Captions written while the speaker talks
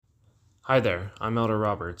Hi there, I'm Elder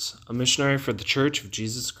Roberts, a missionary for the Church of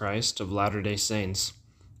Jesus Christ of Latter-day Saints.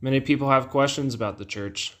 Many people have questions about the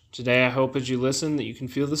church. Today I hope as you listen that you can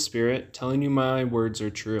feel the Spirit telling you my words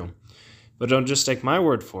are true. But don't just take my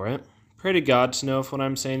word for it. Pray to God to know if what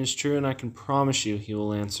I'm saying is true, and I can promise you He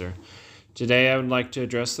will answer. Today I would like to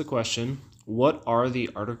address the question, what are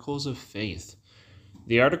the Articles of Faith?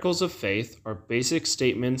 The Articles of Faith are basic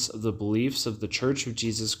statements of the beliefs of the Church of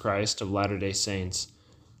Jesus Christ of Latter-day Saints.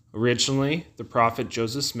 Originally, the prophet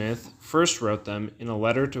Joseph Smith first wrote them in a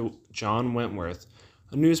letter to John Wentworth,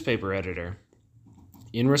 a newspaper editor,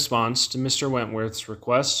 in response to Mr. Wentworth's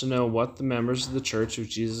request to know what the members of the Church of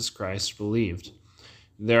Jesus Christ believed.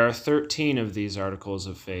 There are 13 of these articles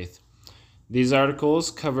of faith. These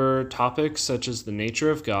articles cover topics such as the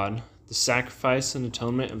nature of God, the sacrifice and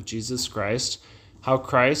atonement of Jesus Christ, how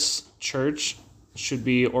Christ's church should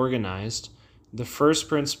be organized, the first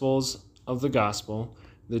principles of the gospel,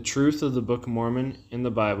 the truth of the Book of Mormon and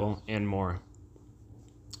the Bible, and more.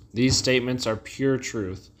 These statements are pure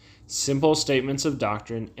truth, simple statements of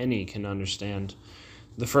doctrine any can understand.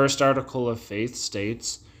 The first article of faith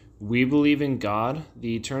states, "We believe in God,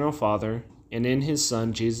 the eternal Father, and in His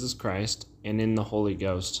Son, Jesus Christ, and in the Holy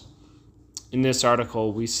Ghost." In this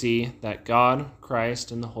article, we see that God, Christ,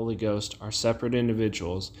 and the Holy Ghost are separate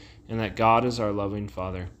individuals, and that God is our loving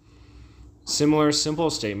Father. Similar simple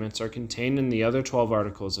statements are contained in the other 12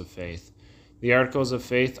 articles of faith. The articles of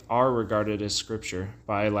faith are regarded as scripture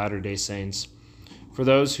by Latter-day Saints. For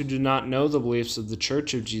those who do not know the beliefs of the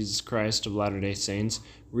Church of Jesus Christ of Latter-day Saints,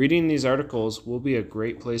 reading these articles will be a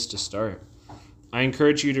great place to start. I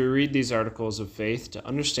encourage you to read these articles of faith to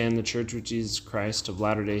understand the Church of Jesus Christ of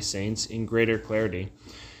Latter-day Saints in greater clarity.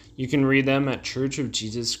 You can read them at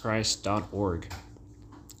churchofjesuschrist.org.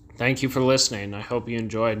 Thank you for listening. I hope you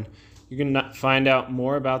enjoyed. You can find out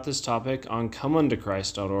more about this topic on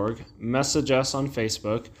comeuntochrist.org, message us on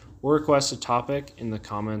Facebook, or request a topic in the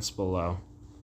comments below.